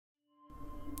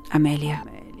Amelia,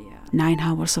 9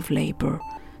 hours of labor,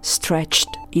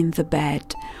 stretched in the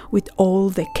bed with all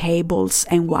the cables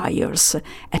and wires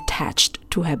attached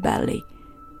to her belly.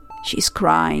 She's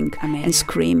crying and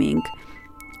screaming,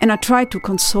 and I try to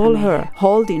console her,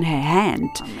 holding her hand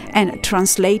and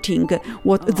translating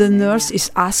what the nurse is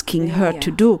asking her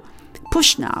to do.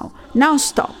 Push now,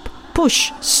 stop,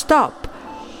 push, stop.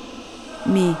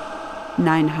 Me,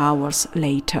 9 hours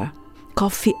later,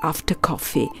 coffee after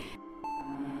coffee.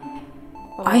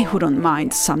 I wouldn't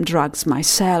mind some drugs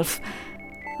myself.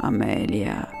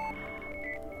 Amelia,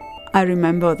 I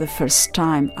remember the first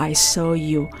time I saw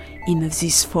you in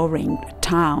this foreign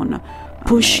town,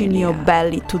 pushing your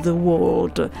belly to the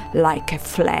world like a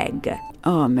flag.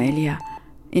 Oh, Amelia,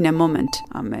 in a moment,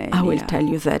 I will tell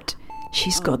you that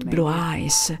she's got blue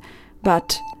eyes.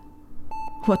 But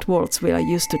what words will I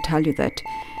use to tell you that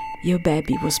your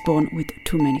baby was born with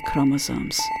too many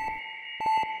chromosomes?